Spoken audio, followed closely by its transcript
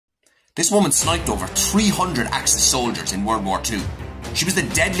This woman sniped over 300 Axis soldiers in World War II. She was the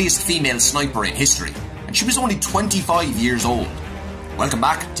deadliest female sniper in history, and she was only 25 years old. Welcome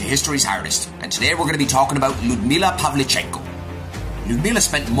back to History's Hardest, and today we're going to be talking about Lyudmila Pavlichenko. Lyudmila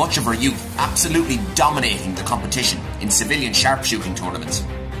spent much of her youth absolutely dominating the competition in civilian sharpshooting tournaments.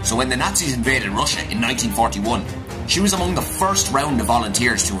 So when the Nazis invaded Russia in 1941, she was among the first round of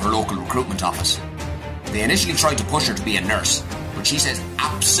volunteers to her local recruitment office. They initially tried to push her to be a nurse, but she says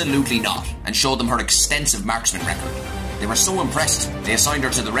absolutely not, and showed them her extensive marksman record. They were so impressed, they assigned her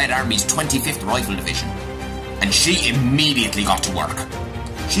to the Red Army's 25th Rifle Division. And she immediately got to work.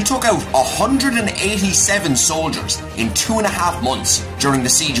 She took out 187 soldiers in 2.5 months during the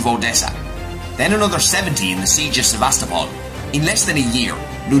siege of Odessa, then another 70 in the siege of Sevastopol. In less than a year,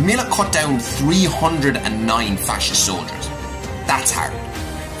 Lyudmila cut down 309 fascist soldiers. That's hard.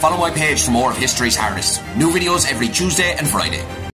 Follow my page for more of History's Hardest. New videos every Tuesday and Friday.